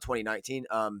 2019,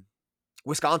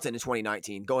 Wisconsin in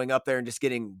 2019, going up there and just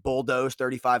getting bulldozed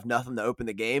 35-0 to open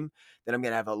the game, then I'm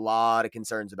going to have a lot of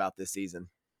concerns about this season.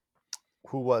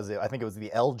 Who was it? I think it was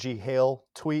the LG Hale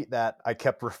tweet that I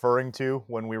kept referring to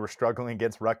when we were struggling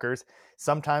against Rutgers.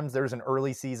 Sometimes there's an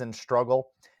early season struggle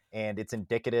and it's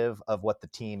indicative of what the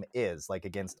team is, like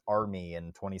against Army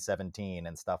in 2017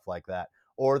 and stuff like that.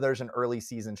 Or there's an early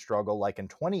season struggle like in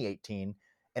 2018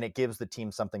 and it gives the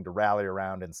team something to rally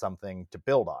around and something to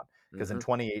build on. Because in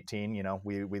 2018,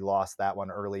 we lost that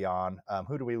one early on.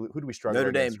 Who do we struggle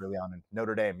against early on? In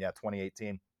Notre Dame,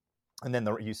 2018. And then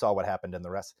you saw what happened in the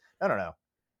rest. No.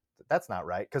 That's not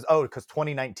right. Because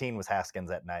 2019 was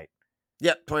Haskins at night.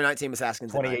 Yep, 2019 was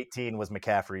Haskins. 2018 was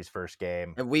McCaffrey's first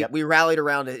game. And we rallied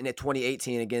around it in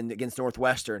 2018 again against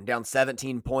Northwestern, down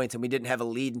 17 points, and we didn't have a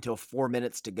lead until 4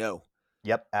 minutes to go.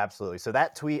 Yep, absolutely. So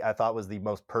that tweet I thought was the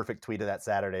most perfect tweet of that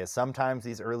Saturday. Is sometimes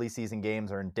these early season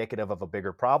games are indicative of a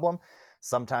bigger problem.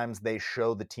 Sometimes they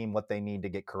show the team what they need to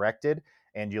get corrected,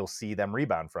 and you'll see them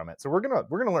rebound from it. So we're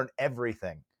gonna learn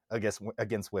everything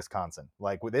against Wisconsin.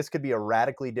 Like this could be a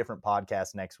radically different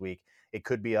podcast next week. It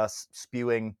could be us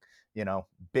spewing,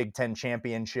 Big Ten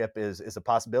championship is a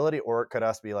possibility, or it could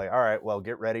us be like, all right, well,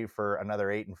 get ready for another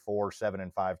 8-4,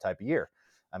 7-5 type of year.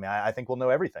 I mean, I think we'll know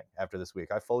everything after this week.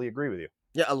 I fully agree with you.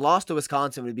 Yeah, a loss to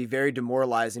Wisconsin would be very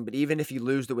demoralizing, but even if you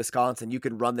lose to Wisconsin, you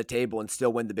can run the table and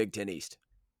still win the Big Ten East.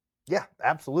 Yeah,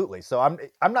 absolutely. So I'm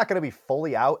not going to be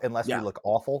fully out unless we look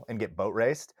awful and get boat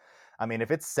raced. I mean,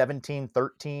 if it's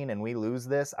 17-13 and we lose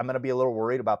this, I'm going to be a little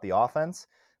worried about the offense,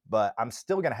 but I'm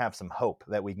still going to have some hope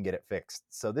that we can get it fixed.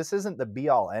 So this isn't the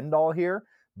be-all, end-all here,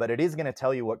 but it is going to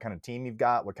tell you what kind of team you've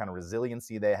got, what kind of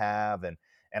resiliency they have, and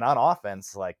on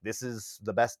offense, like this is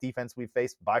the best defense we've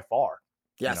faced by far.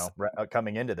 Yes.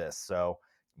 Coming into this. So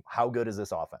how good is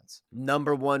this offense?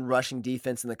 Number 1 rushing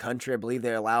defense in the country. I believe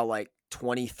they allow like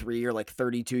 23 or like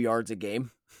 32 yards a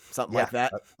game, something like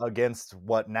that. Against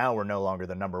what now we're no longer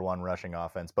the number 1 rushing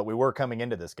offense, but we were coming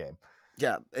into this game.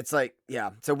 Yeah, it's like,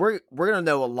 So we're going to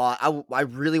know a lot. I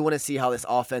really want to see how this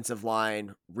offensive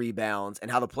line rebounds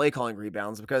and how the play calling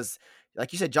rebounds because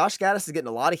like you said, Josh Gattis is getting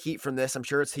a lot of heat from this. I'm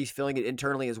sure he's feeling it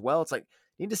internally as well. It's like,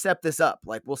 you need to step this up.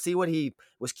 Like, we'll see what he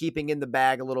was keeping in the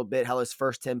bag a little bit, how his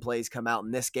first 10 plays come out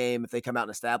in this game, if they come out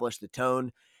and establish the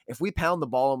tone. If we pound the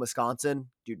ball in Wisconsin,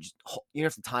 dude, you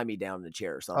have to tie me down in a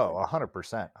chair or something. Oh,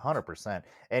 100%, 100%.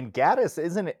 And Gattis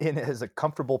isn't in as a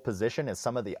comfortable position as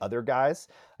some of the other guys.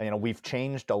 We've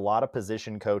changed a lot of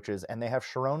position coaches, and they have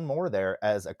Sharon Moore there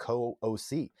as a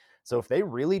co-OC. So if they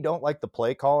really don't like the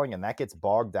play calling and that gets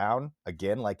bogged down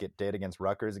again, like it did against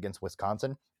Rutgers, against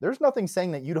Wisconsin, there's nothing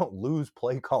saying that you don't lose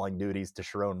play calling duties to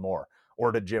Sharon Moore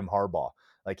or to Jim Harbaugh.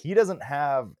 Like he doesn't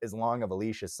have as long of a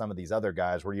leash as some of these other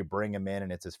guys where you bring him in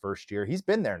and it's his first year. He's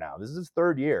been there now. This is his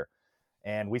 3rd year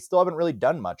and we still haven't really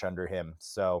done much under him.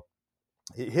 So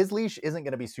his leash isn't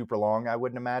going to be super long, I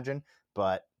wouldn't imagine,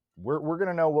 but we're going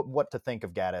to know what to think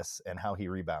of Gattis and how he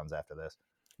rebounds after this.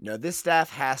 No, this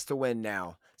staff has to win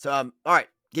now. So, all right,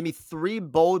 give me 3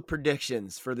 bold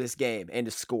predictions for this game and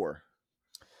a score.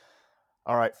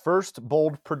 All right, first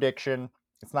bold prediction.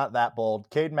 It's not that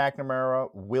bold. Cade McNamara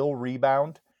will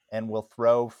rebound and will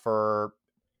throw for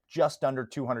just under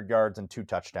 200 yards and 2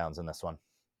 touchdowns in this one.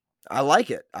 I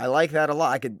like it. I like that a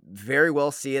lot. I could very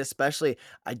well see it, especially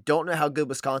I don't know how good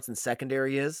Wisconsin's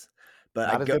secondary is.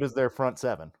 But not as good as their front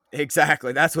 7.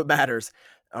 Exactly. That's what matters.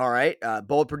 All right.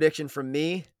 Bold prediction from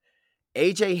me.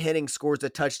 AJ Henning scores a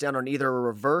touchdown on either a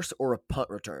reverse or a punt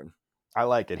return. I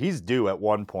like it. He's due at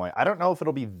one point. I don't know if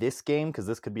it'll be this game because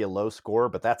this could be a low score,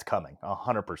 but that's coming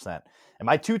 100%. And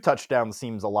my 2 touchdowns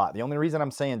seems a lot. The only reason I'm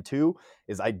saying 2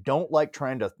 is I don't like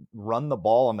trying to run the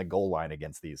ball on the goal line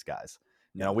against these guys.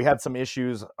 You know, we had some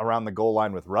issues around the goal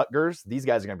line with Rutgers. These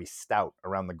guys are going to be stout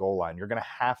around the goal line. You're going to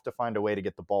have to find a way to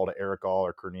get the ball to Eric All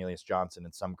or Cornelius Johnson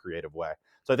in some creative way.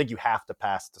 So I think you have to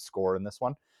pass to score in this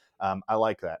one. I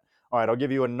like that. All right, I'll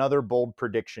give you another bold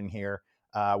prediction here.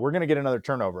 We're going to get another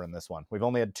turnover in this one. We've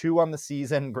only had 2 on the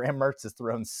season. Graham Mertz has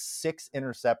thrown 6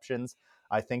 interceptions.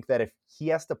 I think that if he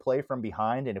has to play from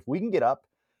behind, and if we can get up,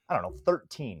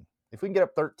 13, if we can get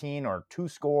up 13 or 2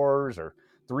 scores or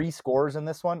 3 scores in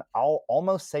this one, I'll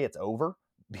almost say it's over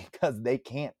because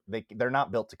they're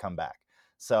not built to come back.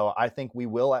 So I think we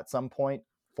will at some point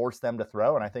force them to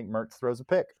throw, and I think Mertz throws a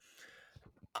pick.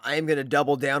 I am going to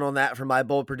double down on that for my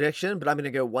bold prediction, but I'm going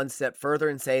to go one step further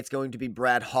and say it's going to be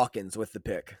Brad Hawkins with the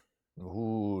pick.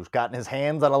 Ooh, he's gotten his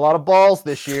hands on a lot of balls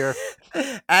this year.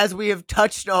 As we have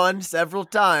touched on several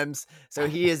times, so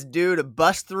he is due to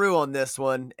bust through on this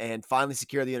one and finally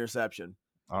secure the interception.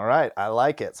 All right, I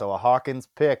like it. So a Hawkins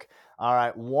pick. All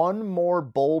right, one more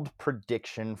bold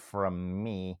prediction from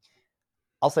me.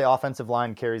 I'll say offensive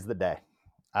line carries the day.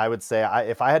 I would say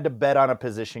if I had to bet on a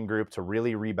position group to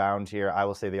really rebound here, I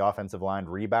will say the offensive line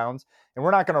rebounds. And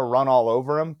we're not going to run all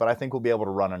over them, but I think we'll be able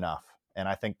to run enough. And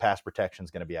I think pass protection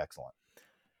is going to be excellent.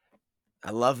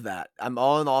 I love that. I'm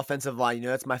all in the offensive line. You know,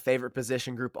 that's my favorite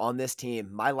position group on this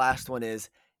team. My last one is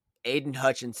Aiden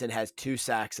Hutchinson has 2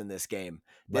 sacks in this game.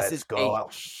 This is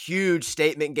a huge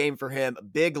statement game for him.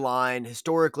 Big line,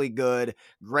 historically good,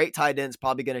 great tight ends,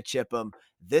 probably going to chip him.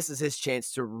 This is his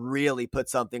chance to really put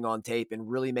something on tape and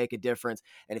really make a difference.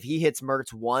 And if he hits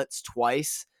Mertz once,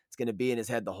 twice, it's going to be in his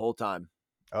head the whole time.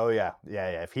 Oh, yeah.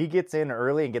 If he gets in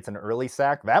early and gets an early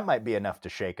sack, that might be enough to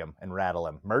shake him and rattle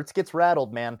him. Mertz gets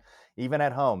rattled, man, even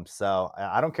at home. So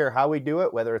I don't care how we do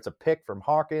it, whether it's a pick from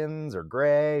Hawkins or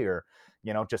Gray or,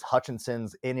 just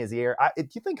Hutchinson's in his ear. Do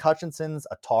you think Hutchinson's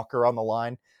a talker on the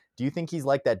line? Do you think he's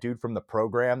like that dude from the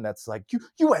program that's like,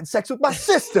 you had sex with my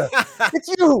sister.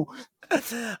 It's you.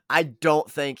 I don't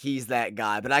think he's that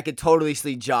guy, but I could totally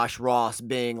see Josh Ross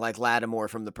being like Lattimore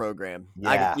from the program.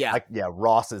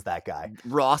 Ross is that guy.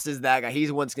 Ross is that guy. He's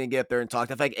the one that's going to get up there and talk.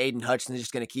 I think Aiden Hutchinson is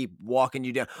just going to keep walking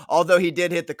you down. Although he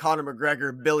did hit the Conor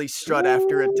McGregor Billy Strut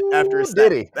after a step.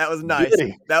 Did he? That was nice.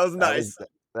 That was nice.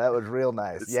 That was real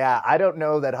nice. Yeah, I don't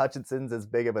know that Hutchinson's as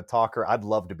big of a talker. I'd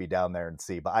love to be down there and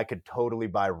see, but I could totally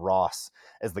buy Ross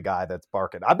as the guy that's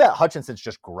barking. I bet Hutchinson's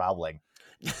just growling.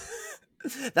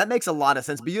 That makes a lot of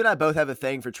sense. But you and I both have a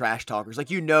thing for trash talkers. Like,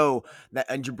 that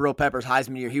in Jabril Peppers'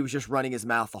 Heisman year, he was just running his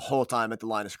mouth the whole time at the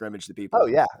line of scrimmage to people. Oh,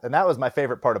 yeah. And that was my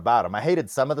favorite part about him. I hated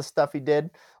some of the stuff he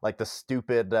did, like the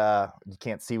stupid, you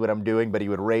can't see what I'm doing, but he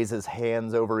would raise his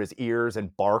hands over his ears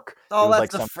and bark. Oh, that's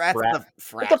like the frat.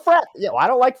 It's a frat. Yeah, well, I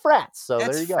don't like frats. So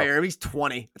that's there you go. Fair. He's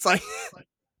 20. It's like...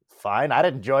 Fine. I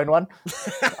didn't join one.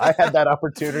 I had that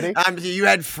opportunity. You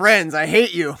had friends. I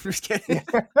hate you. I'm just kidding.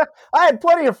 I had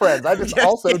plenty of friends. I just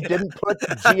also didn't put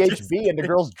GHB into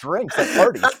girls' drinks at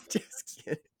parties. I'm just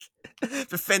kidding.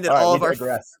 Defended all of our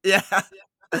digress. Yeah.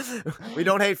 We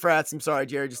don't hate frats. I'm sorry,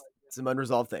 Jerry. Just some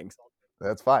unresolved things.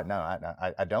 That's fine. No,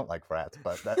 I don't like frats,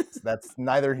 but that's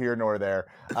neither here nor there.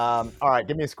 All right,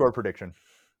 give me a score prediction.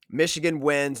 Michigan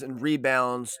wins and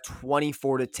rebounds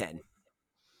 24-10.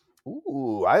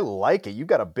 Ooh, I like it. You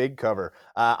got a big cover.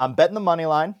 I'm betting the money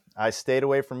line. I stayed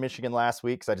away from Michigan last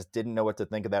week because I just didn't know what to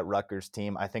think of that Rutgers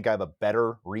team. I think I have a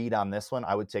better read on this one.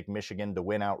 I would take Michigan to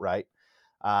win outright.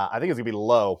 I think it's going to be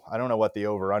low. I don't know what the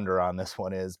over-under on this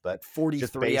one is, but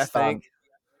 43, I think.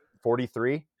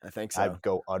 43? I think so. I'd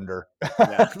go under.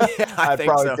 Yeah. I'd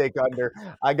probably take under.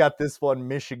 I got this one,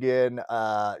 Michigan.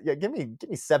 Give me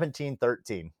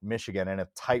 17-13, Michigan, in a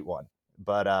tight one.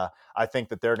 But I think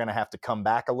that they're going to have to come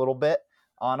back a little bit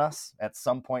on us at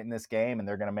some point in this game, and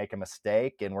they're going to make a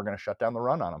mistake, and we're going to shut down the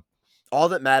run on them. All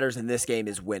that matters in this game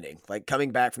is winning. Like, coming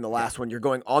back from the last one, you're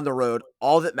going on the road.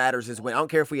 All that matters is win. I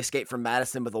don't care if we escape from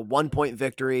Madison with a 1-point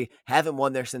victory. Haven't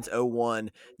won there since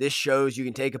 2001. This shows you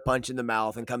can take a punch in the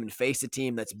mouth and come and face a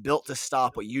team that's built to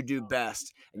stop what you do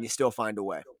best, and you still find a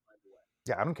way.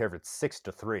 Yeah, I don't care if it's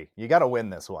 6-3. You got to win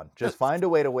this one. Just find a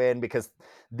way to win, because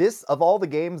this, of all the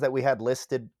games that we had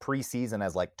listed preseason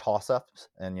as like toss-ups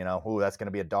and, that's going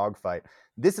to be a dogfight,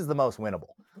 this is the most winnable.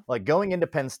 Like, going into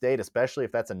Penn State, especially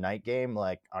if that's a night game,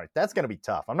 like, all right, that's going to be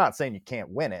tough. I'm not saying you can't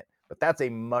win it, but that's a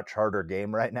much harder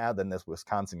game right now than this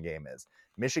Wisconsin game is.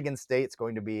 Michigan State's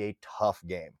going to be a tough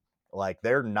game. Like,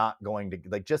 they're not going to,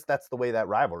 like, just that's the way that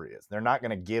rivalry is. They're not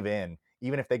going to give in.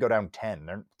 Even if they go down 10,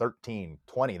 they're 13,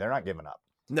 20, they're not giving up.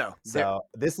 No. So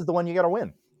this is the one you got to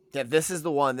win. Yeah, this is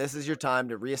the one. This is your time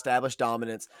to reestablish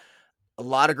dominance. A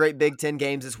lot of great Big Ten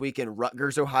games this weekend.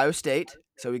 Rutgers, Ohio State.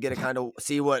 So we get to kind of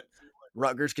see what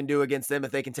Rutgers can do against them,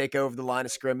 if they can take over the line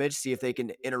of scrimmage, see if they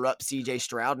can interrupt C.J.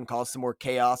 Stroud and cause some more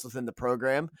chaos within the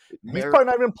program. He's probably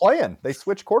not even playing. They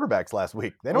switched quarterbacks last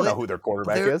week. They don't know who their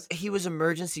quarterback is. He was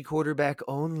emergency quarterback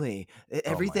only.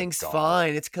 Everything's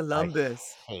fine. It's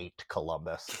Columbus. I hate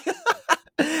Columbus.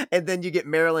 And then you get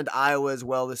Maryland, Iowa as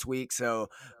well this week. So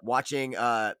watching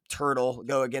Turtle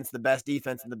go against the best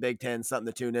defense in the Big Ten, something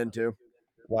to tune into.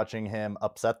 Watching him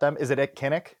upset them. Is it at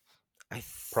Kinnick?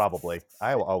 Probably.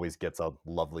 Iowa always gets a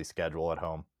lovely schedule at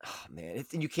home. Oh, man,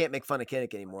 you can't make fun of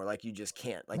Kinnick anymore. Like, you just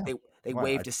can't. Like, they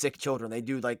wave to sick children. They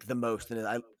do like the most, and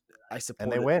I support.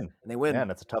 And they win. Yeah,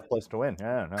 and it's a tough place to win.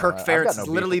 Yeah, no, Kirk Ferentz has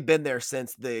literally been there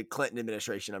since the Clinton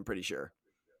administration, I'm pretty sure.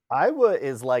 Iowa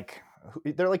is like,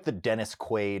 they're like the Dennis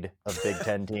Quaid of Big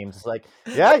Ten teams. It's like,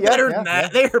 They are better than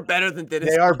Dennis. They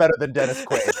are better than Dennis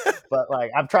Quaid. But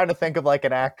like, I'm trying to think of like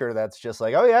an actor that's just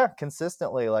like, oh yeah,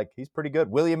 consistently, like, he's pretty good.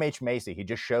 William H. Macy, he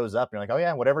just shows up and you're like, oh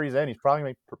yeah, whatever he's in, he's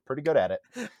probably pretty good at it.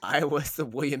 Iowa's the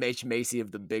William H. Macy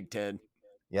of the Big Ten.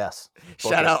 Yes.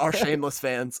 Shout out our shameless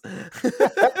fans.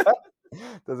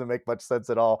 Doesn't make much sense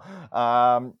at all.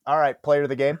 All right, player of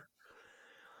the game.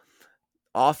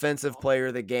 Offensive player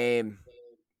of the game,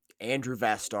 Andrew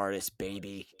Vastardis,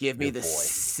 baby. Give me the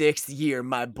 6th year,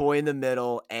 my boy in the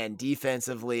middle. And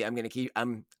defensively, I'm gonna keep.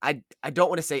 I don't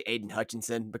want to say Aiden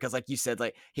Hutchinson, because, like you said,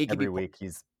 like, he could every week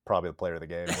he's probably the player of the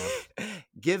game.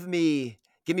 Give me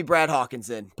Brad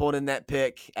Hawkinson pulling in that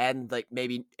pick, adding like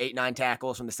maybe 8-9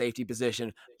 tackles from the safety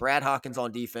position. Brad Hawkins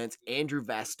on defense, Andrew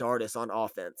Vastardis on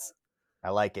offense. I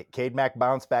like it. Cade Mack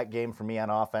bounce back game for me on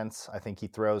offense. I think he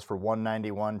throws for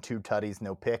 191, 2 tutties,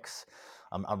 no picks.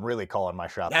 I'm really calling my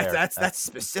shot there. That's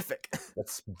specific.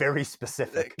 That's very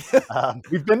specific.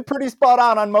 We've been pretty spot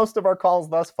on most of our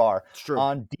calls thus far. It's true.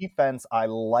 On defense, I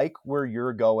like where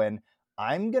you're going.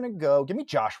 I'm going to go, give me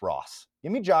Josh Ross.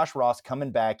 Give me Josh Ross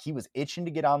coming back. He was itching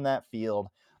to get on that field.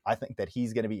 I think that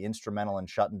he's going to be instrumental in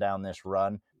shutting down this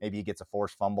run. Maybe he gets a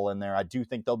forced fumble in there. I do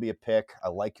think there'll be a pick. I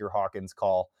like your Hawkins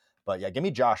call. But yeah, give me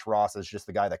Josh Ross as just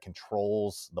the guy that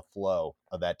controls the flow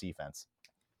of that defense.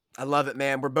 I love it,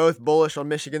 man. We're both bullish on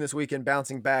Michigan this weekend,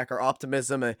 bouncing back. Our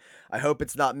optimism, I hope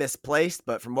it's not misplaced,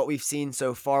 but from what we've seen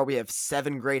so far, we have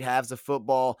 7 great halves of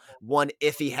football, 1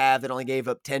 iffy half that only gave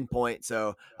up 10 points,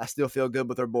 so I still feel good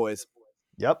with our boys.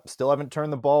 Yep, still haven't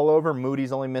turned the ball over.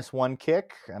 Moody's only missed 1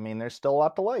 kick. I mean, there's still a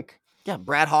lot to like. Yeah,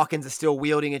 Brad Hawkins is still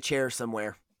wielding a chair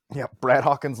somewhere. Yeah, Brad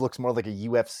Hawkins looks more like a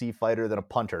UFC fighter than a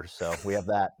punter, so we have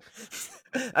that.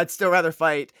 I'd still rather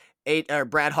fight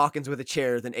Brad Hawkins with a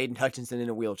chair than Aiden Hutchinson in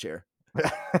a wheelchair.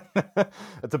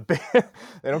 It's a big.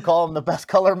 They don't call him the best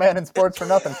color man in sports for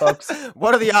nothing, folks.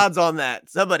 What are the odds on that?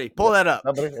 Somebody pull that up.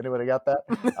 Anybody got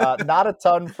that? Not a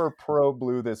ton for Pro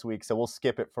Blue this week, so we'll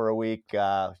skip it for a week.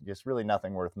 Just really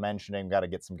nothing worth mentioning. Got to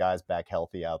get some guys back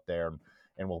healthy out there,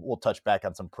 and we'll touch back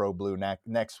on some Pro Blue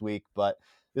next week. But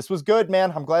this was good,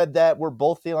 man. I'm glad that we're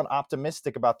both feeling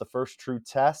optimistic about the first true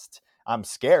test. I'm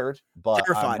scared, but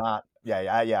terrified. I'm not.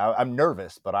 Yeah. I'm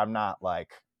nervous, but I'm not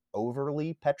like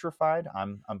overly petrified.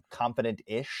 I'm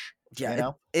confident-ish. Yeah, you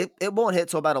know? it won't hit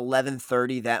till about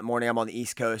 11:30 that morning. I'm on the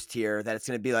East Coast here. That it's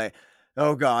going to be like,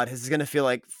 oh God, this is going to feel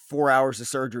like 4 hours of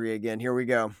surgery again. Here we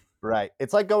go. Right.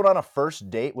 It's like going on a first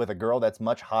date with a girl that's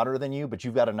much hotter than you, but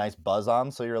you've got a nice buzz on.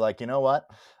 So you're like, you know what?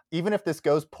 Even if this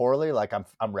goes poorly, like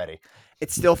I'm ready.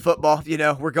 It's still football,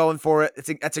 we're going for it.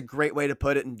 That's a great way to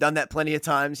put it, and done that plenty of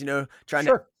times, trying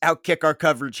to outkick our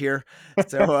coverage here.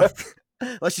 So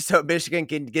let's just hope Michigan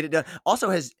can get it done. Also,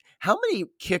 how many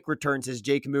kick returns has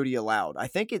Jake Moody allowed? I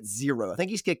think it's 0. I think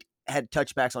he's had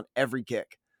touchbacks on every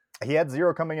kick. He had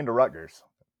 0 coming into Rutgers.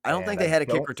 I don't think they had a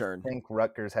kick return. I think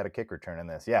Rutgers had a kick return in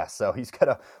this. Yeah, so he's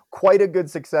got quite a good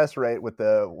success rate with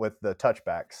the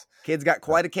touchbacks. Kid's got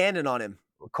quite a cannon on him.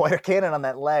 Quite a cannon on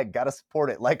that leg. Got to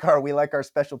support it. We like our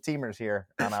special teamers here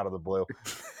on Out of the Blue.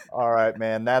 All right,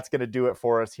 man. That's going to do it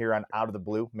for us here on Out of the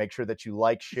Blue. Make sure that you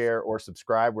like, share, or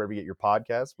subscribe wherever you get your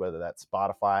podcasts, whether that's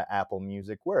Spotify, Apple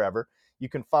Music, wherever. You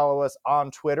can follow us on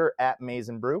Twitter at Maize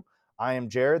and Brew. I am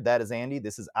Jared. That is Andy.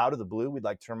 This is Out of the Blue. We'd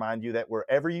like to remind you that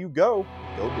wherever you go,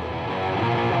 go blue.